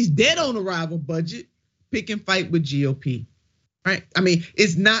release dead on arrival budget, pick and fight with GOP, right? I mean,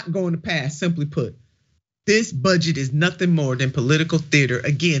 it's not going to pass, simply put. This budget is nothing more than political theater.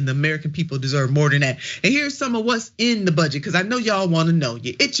 Again, the American people deserve more than that. And here's some of what's in the budget, because I know y'all want to know.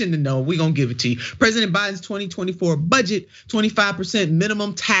 You're itching to know. We're going to give it to you. President Biden's 2024 budget, 25%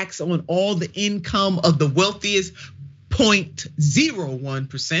 minimum tax on all the income of the wealthiest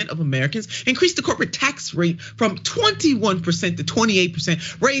 0.01% of Americans, increase the corporate tax rate from 21% to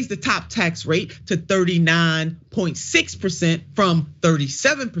 28%, raise the top tax rate to 39.6% from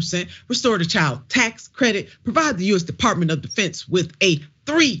 37%, restore the child tax credit, provide the US Department of Defense with a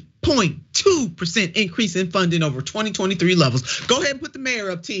 3.2% increase in funding over 2023 levels. Go ahead and put the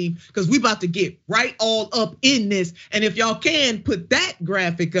mayor up, team, because we about to get right all up in this. And if y'all can put that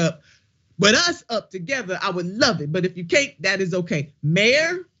graphic up, but us up together, I would love it. But if you can't, that is okay.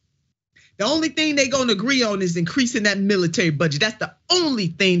 Mayor, the only thing they're going to agree on is increasing that military budget. That's the only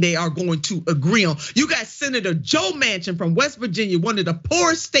thing they are going to agree on. You got Senator Joe Manchin from West Virginia, one of the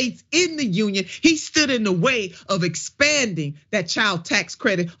poorest states in the union. He stood in the way of expanding that child tax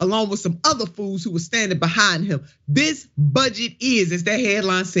credit along with some other fools who were standing behind him. This budget is, as that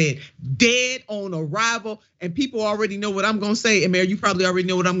headline said, dead on arrival. And people already know what I'm going to say. And Mayor, you probably already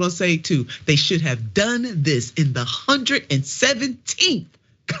know what I'm going to say too. They should have done this in the 117th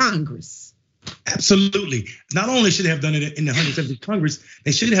Congress. Absolutely. Not only should they have done it in the 170th Congress,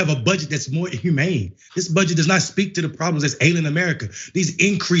 they should have a budget that's more humane. This budget does not speak to the problems that's ailing America. These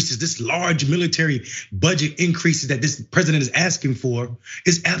increases, this large military budget increases that this president is asking for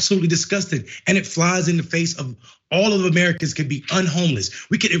is absolutely disgusting. And it flies in the face of all of Americans can be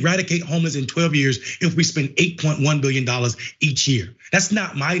unhomeless. We could eradicate homeless in 12 years if we spend $8.1 billion each year. That's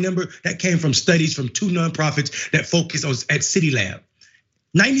not my number. That came from studies from two nonprofits that focus on at City Lab.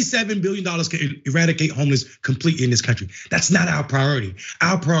 $97 billion can eradicate homeless completely in this country. That's not our priority.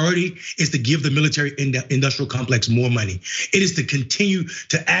 Our priority is to give the military industrial complex more money. It is to continue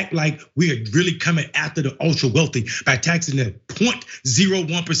to act like we are really coming after the ultra wealthy by taxing the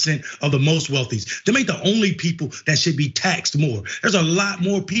 0.01% of the most wealthies. Them ain't the only people that should be taxed more. There's a lot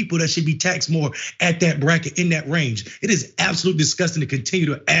more people that should be taxed more at that bracket, in that range. It is absolutely disgusting to continue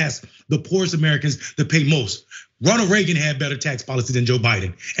to ask the poorest Americans to pay most. Ronald Reagan had better tax policy than Joe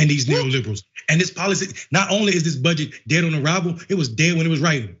Biden and these neoliberals. And this policy, not only is this budget dead on arrival, it was dead when it was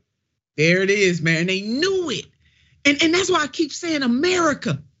writing. There it is, man. They knew it. And that's why I keep saying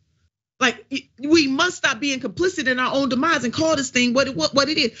America. Like, we must stop being complicit in our own demise and call this thing what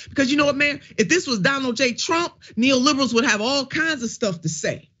it is. Because you know what, man? If this was Donald J. Trump, neoliberals would have all kinds of stuff to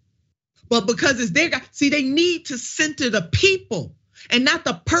say. But because it's their guy, see, they need to center the people and not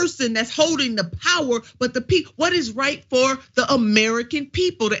the person that's holding the power, but the people. What is right for the American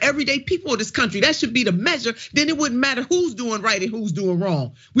people, the everyday people of this country? That should be the measure. Then it wouldn't matter who's doing right and who's doing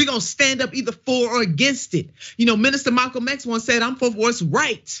wrong. We're gonna stand up either for or against it. You know, Minister Malcolm X once said, I'm for what's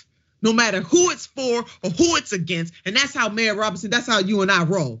right, no matter who it's for or who it's against. And that's how Mayor Robinson, that's how you and I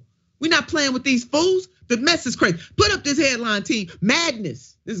roll. We're not playing with these fools. The mess is crazy. Put up this headline, team.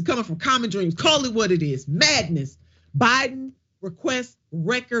 Madness. This is coming from Common Dreams. Call it what it is. Madness. Biden requests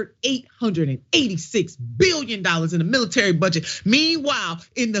record $886 billion in the military budget. Meanwhile,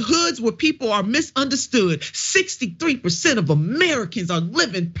 in the hoods where people are misunderstood, 63% of Americans are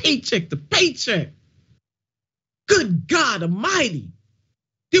living paycheck to paycheck. Good God Almighty.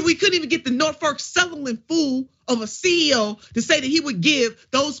 We couldn't even get the Norfolk Sutherland fool of a CEO to say that he would give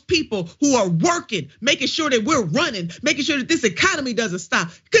those people who are working, making sure that we're running, making sure that this economy doesn't stop.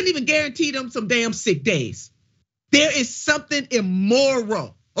 Couldn't even guarantee them some damn sick days. There is something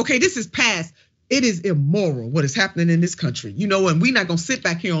immoral. Okay, this is past. It is immoral what is happening in this country. You know, and we're not gonna sit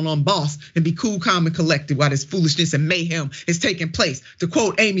back here on boss and be cool, calm, and collected while this foolishness and mayhem is taking place. To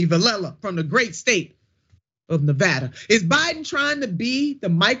quote Amy Villela from the great state of Nevada. Is Biden trying to be the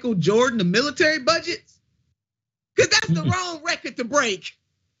Michael Jordan of military budgets? Because that's the wrong record to break.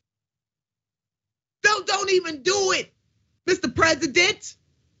 Don't even do it, Mr. President.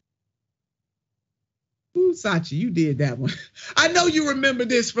 Ooh, Sachi, you did that one. I know you remember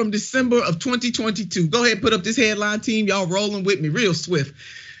this from December of 2022. Go ahead and put up this headline, team. Y'all rolling with me real swift.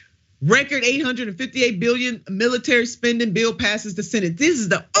 Record $858 billion military spending bill passes the Senate. This is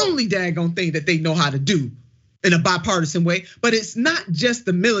the only daggone thing that they know how to do in a bipartisan way. But it's not just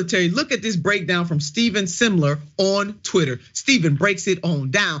the military. Look at this breakdown from Steven Simler on Twitter. Steven breaks it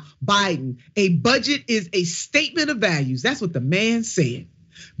on down. Biden, a budget is a statement of values. That's what the man said.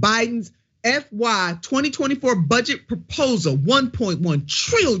 Biden's FY 2024 budget proposal, $1.1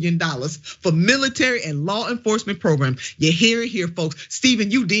 trillion for military and law enforcement programs. You hear it here, folks. Stephen,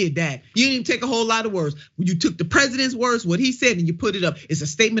 you did that. You didn't even take a whole lot of words. You took the president's words, what he said, and you put it up. It's a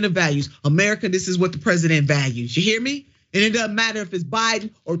statement of values. America, this is what the president values. You hear me? And it doesn't matter if it's Biden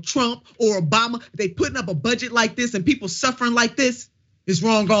or Trump or Obama. If they putting up a budget like this and people suffering like this, it's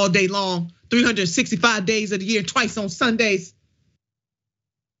wrong all day long. 365 days of the year, twice on Sundays.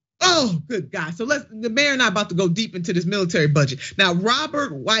 Oh, good God. So the mayor and I are about to go deep into this military budget. Now,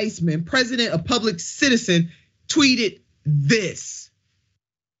 Robert Weissman, president of Public Citizen, tweeted this.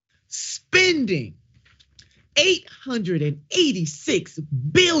 Spending $886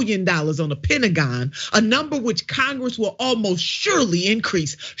 billion on the Pentagon, a number which Congress will almost surely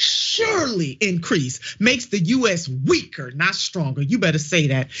increase, makes the US weaker, not stronger. You better say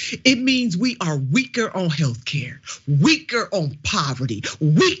that. It means we are weaker on healthcare, weaker on poverty,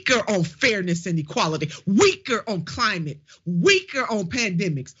 weaker on fairness and equality, weaker on climate, weaker on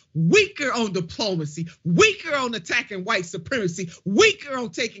pandemics, weaker on diplomacy, weaker on attacking white supremacy, weaker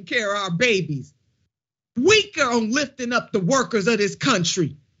on taking care of our babies. Weaker on lifting up the workers of this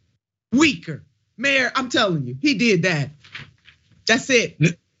country. Weaker. Mayor, I'm telling you, he did that. That's it.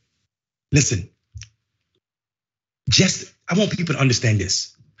 Listen, I want people to understand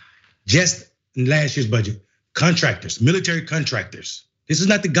this. Just in last year's budget, contractors, military contractors, this is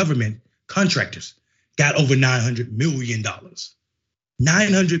not the government, contractors got over $900 million.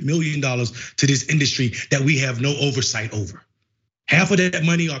 $900 million to this industry that we have no oversight over. Half of that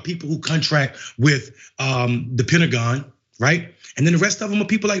money are people who contract with the Pentagon, right? And then the rest of them are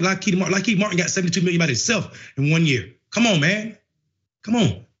people like Lockheed Martin. Lockheed Martin got $72 million by itself in 1 year. Come on, man. Come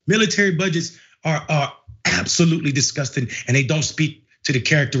on. Military budgets are absolutely disgusting, and they don't speak to the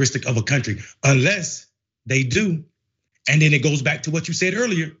characteristic of a country unless they do. And then it goes back to what you said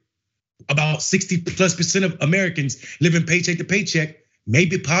earlier about 60+% of Americans living paycheck to paycheck.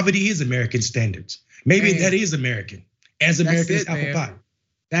 Maybe poverty is American standards. Maybe that is American. As American as apple pie.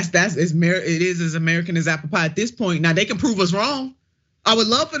 It is as American as apple pie at this point. Now they can prove us wrong. I would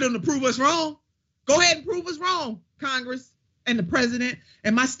love for them to prove us wrong. Go ahead and prove us wrong, Congress and the president.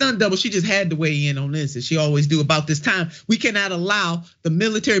 And my stunt double, she just had to weigh in on this, as she always do about this time. We cannot allow the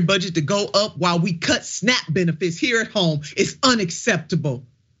military budget to go up while we cut SNAP benefits here at home. It's unacceptable.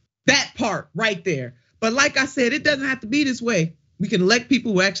 That part right there. But like I said, it doesn't have to be this way. We can elect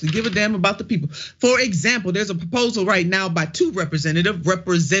people who actually give a damn about the people. For example, there's a proposal right now by two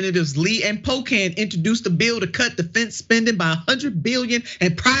Representatives Lee and Pocan introduced a bill to cut defense spending by $100 billion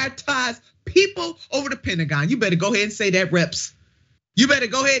and prioritize people over the Pentagon. You better go ahead and say that, reps. You better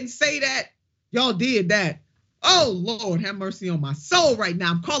go ahead and say that. Y'all did that. Oh, Lord, have mercy on my soul right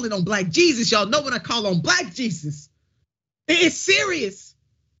now. I'm calling on Black Jesus. Y'all know when I call on Black Jesus. It's serious.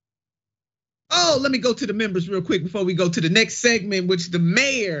 Oh, let me go to the members real quick before we go to the next segment, which the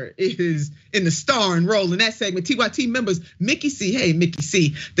mayor is in the starring role in that segment. TYT members, Mickey C. Hey, Mickey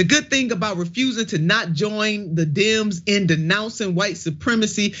C. The good thing about refusing to not join the Dems in denouncing white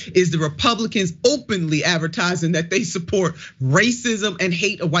supremacy is the Republicans openly advertising that they support racism and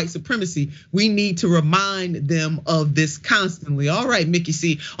hate of white supremacy. We need to remind them of this constantly. All right, Mickey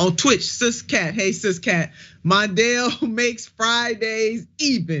C. On Twitch, Sis Cat. Hey, Sis Cat. Mondale makes Fridays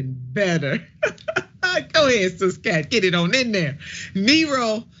even better. Go ahead, Sis Cat, get it on in there.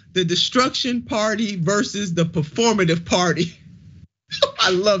 Nero, the destruction party versus the performative party. I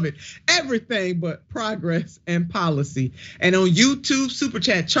love it. Everything but progress and policy. And on YouTube, Super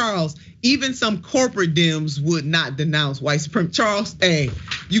Chat, Charles, even some corporate Dems would not denounce white supremacy. Charles, hey,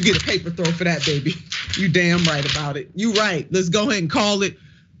 you get a paper throw for that, baby. You damn right about it. You right. Let's go ahead and call it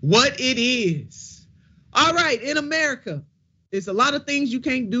what it is. All right, in America, it's a lot of things you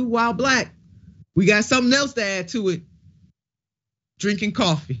can't do while Black. We got something else to add to it. Drinking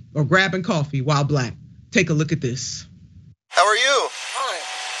coffee or grabbing coffee while Black. Take a look at this. How are you? Fine.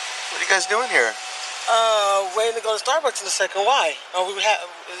 What are you guys doing here? Waiting to go to Starbucks in a second. Why?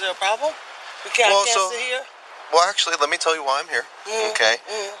 Is there a problem? We can't sit here? Well, actually, let me tell you why I'm here. Okay?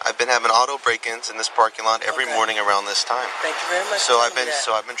 I've been having auto break-ins in this parking lot every morning around this time. Thank you very much. So I've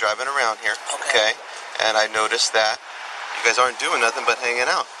been driving around here. Okay? And I noticed that you guys aren't doing nothing but hanging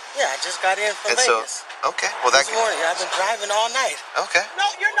out. Yeah, I just got in from Vegas. Okay, well this morning, I've been driving all night. Okay. No,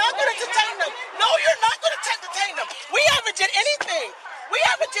 you're not going to detain them. No, you're not going to detain them. We haven't did anything. We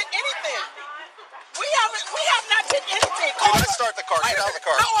have not did anything. You gotta start the car. Get out of the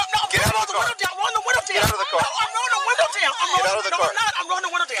car. No, get out of the car. Roll the window down. Get out of the car. No, I'm rolling the window down. Get out of the car. No, I'm not. I'm rolling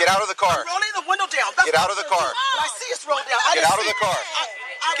the window down. Get out of the car. I'm rolling the window down. Get out of the car. I see it's rolled down. Get out of the car.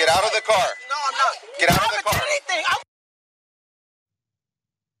 Get out of the car. No, I'm not. Get out of the car. Anything.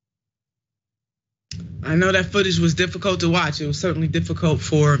 I know that footage was difficult to watch. It was certainly difficult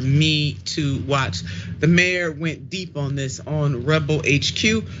for me to watch. The mayor went deep on this on Rebel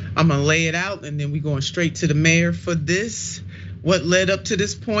HQ. I'm gonna lay it out and then we're going straight to the mayor for this. What led up to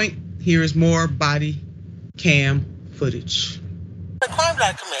this point? Here is more body cam footage. What crime did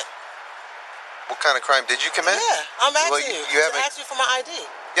I commit? What kind of crime did you commit? Yeah, I'm asking you. You haven't asked me for my ID.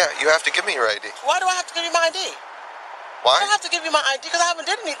 Yeah, you have to give me your ID. Why do I have to give you my ID? Why? I don't have to give you my ID because I haven't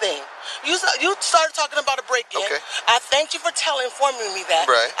did anything. You started talking about a break-in. Okay. I thanked you for informing me that.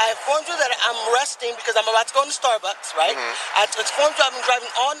 Right. I informed you that I'm resting because I'm about to go into Starbucks, right? I informed you I've been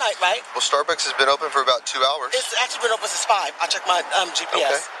driving all night, right? Well, Starbucks has been open for about 2 hours. It's actually been open since 5. I checked my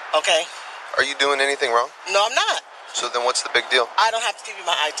GPS. Okay. Are you doing anything wrong? No, I'm not. So then what's the big deal? I don't have to give you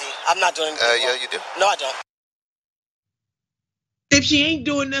my ID. I'm not doing anything wrong. Yeah, you do. No, I don't. If she ain't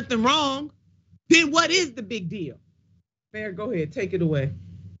doing nothing wrong, then what is the big deal? Mayor, go ahead, take it away.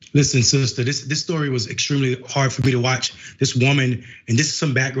 Listen, sister, this story was extremely hard for me to watch. This woman, and this is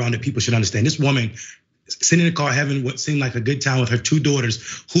some background that people should understand. This woman sitting in the car having what seemed like a good time with her 2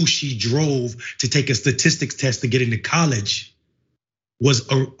 daughters, who she drove to take a statistics test to get into college, was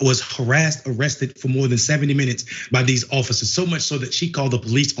harassed, arrested for more than 70 minutes by these officers. So much so that she called the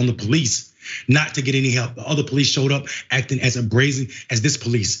police on the police not to get any help. The other police showed up acting as brazen as this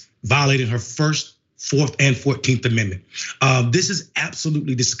police, violating her First, 4th, and 14th Amendment. This is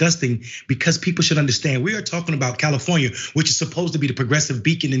absolutely disgusting because people should understand we are talking about California, which is supposed to be the progressive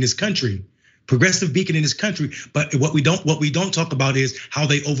beacon in this country. Progressive beacon in this country, but what we don't talk about is how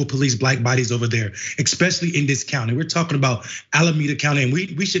they over police Black bodies over there, especially in this county. We're talking about Alameda County, and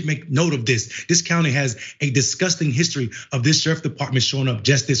we should make note of this. This county has a disgusting history of this sheriff department showing up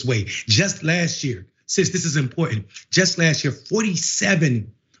just this way. Just last year, sis, this is important. Just last year,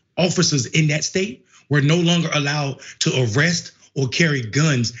 47 officers in that state were no longer allowed to arrest or carry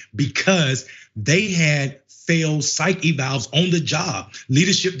guns because they had failed psych evals on the job.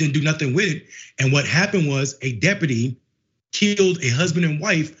 Leadership didn't do nothing with it. And what happened was a deputy killed a husband and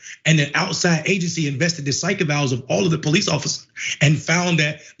wife, and an outside agency invested the psych evals of all of the police officers and found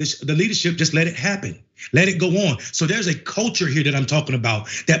that the leadership just let it happen. Let it go on. So there's a culture here that I'm talking about,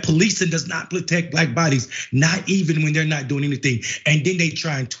 that policing does not protect Black bodies, not even when they're not doing anything. And then they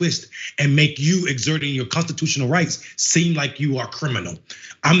try and twist and make you exerting your constitutional rights seem like you are criminal.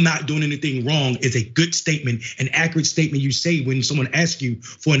 I'm not doing anything wrong is a good statement, an accurate statement you say when someone asks you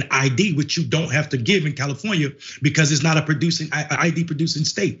for an ID, which you don't have to give in California because it's not a ID producing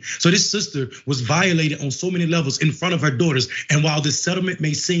state. So this sister was violated on so many levels in front of her daughters. And while this settlement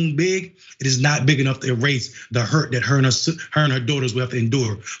may seem big, it is not big enough to erase the hurt that her and her daughters will have to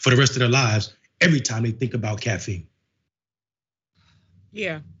endure for the rest of their lives every time they think about caffeine.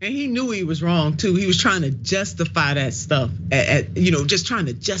 Yeah, and he knew he was wrong too. He was trying to justify that stuff, just trying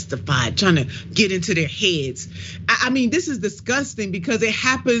to justify it, trying to get into their heads. I mean, this is disgusting because it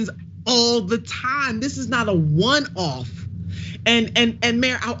happens all the time. This is not a one-off. And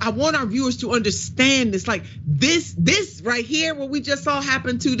Mayor, I want our viewers to understand this. Like this right here, what we just saw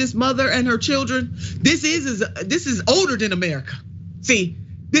happen to this mother and her children. This is older than America. See,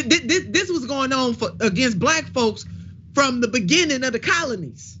 this was going on against Black folks from the beginning of the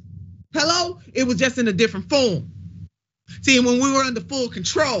colonies. Hello? It was just in a different form. See, when we were under full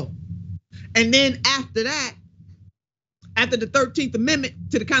control. And then after that, after the 13th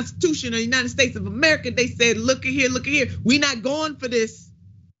Amendment to the Constitution of the United States of America, they said, look at here. We're not going for this.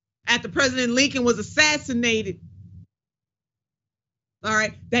 After President Lincoln was assassinated. All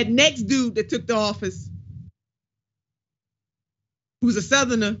right, that next dude that took the office, who's a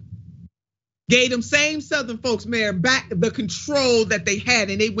Southerner, gave them same Southern folks, Mayor, back the control that they had,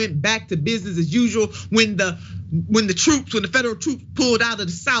 and they went back to business as usual when the federal troops pulled out of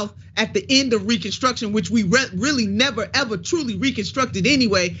the South at the end of Reconstruction, which we really never ever truly reconstructed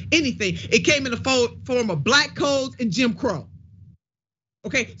anything. It came in the form of black codes and Jim Crow.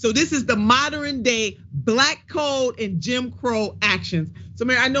 Okay, so this is the modern day black code and Jim Crow actions. So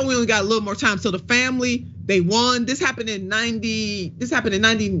Mayor, I know we only got a little more time. So the family, they won. This happened in 99.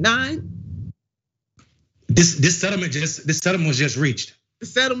 This settlement was just reached. The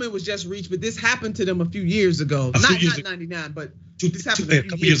settlement was just reached, but this happened to them a few years ago. Not 99, but this happened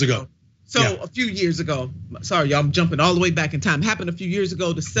a few years ago. So a few years ago. Sorry, y'all, I'm jumping all the way back in time. Happened a few years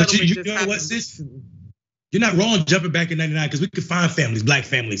ago. The settlement just happened recently. You're not wrong jumping back in 99 because we could find families, Black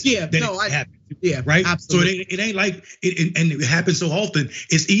families. Yeah, right. Absolutely. So it ain't like and it happens so often.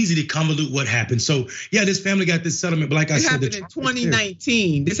 It's easy to convolute what happened. So yeah, this family got this settlement, but like I said, happened in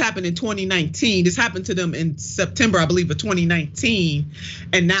 2019. This happened in 2019. This happened to them in September, I believe, of 2019,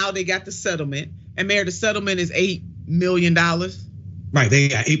 and now they got the settlement. And Mayor, the settlement is $8 million. Right, they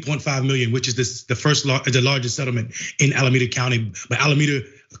got 8.5 million, which is the largest settlement in Alameda County. But Alameda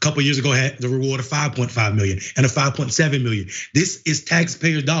a couple years ago had the reward of 5.5 million and a 5.7 million. This is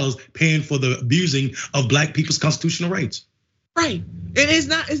taxpayers' dollars paying for the abusing of Black people's constitutional rights. Right, and it's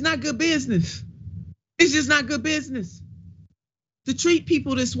not good business. It's just not good business to treat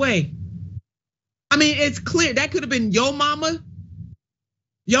people this way. I mean, it's clear that could have been your mama,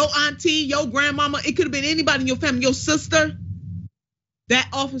 your auntie, your grandmama. It could have been anybody in your family, your sister. That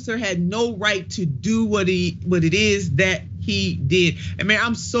officer had no right to do what it is that he did. And man,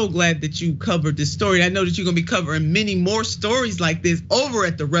 I'm so glad that you covered this story. I know that you're gonna be covering many more stories like this over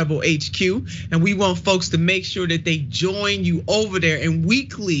at the Rebel HQ. And we want folks to make sure that they join you over there. And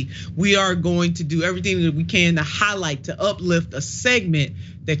weekly, we are going to do everything that we can to highlight, to uplift a segment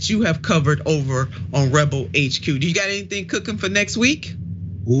that you have covered over on Rebel HQ. Do you got anything cooking for next week?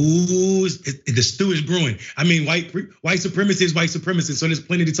 Ooh, the stew is brewing. I mean, white supremacy is white supremacy, so there's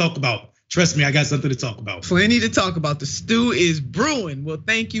plenty to talk about. Trust me, I got something to talk about. Plenty to talk about. The stew is brewing. Well,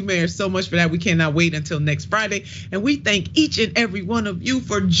 thank you, Mayor, so much for that. We cannot wait until next Friday. And we thank each and every one of you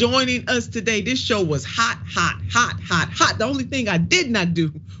for joining us today. This show was hot. The only thing I did not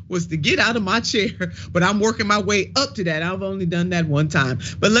do was to get out of my chair, but I'm working my way up to that. I've only done that one time.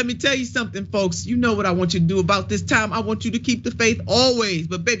 But let me tell you something, folks. You know what I want you to do about this time. I want you to keep the faith always.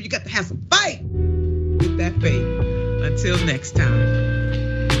 But baby, you got to have some fight with that faith. Until next time.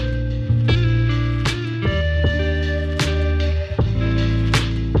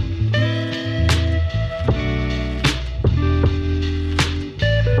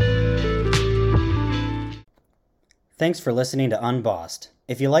 Thanks for listening to Unbossed.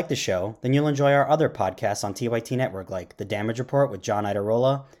 If you like the show, then you'll enjoy our other podcasts on TYT Network like The Damage Report with John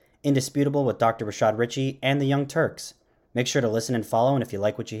Idarola, Indisputable with Dr. Rashad Ritchie, and The Young Turks. Make sure to listen and follow, and if you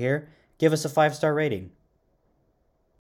like what you hear, give us a 5-star rating.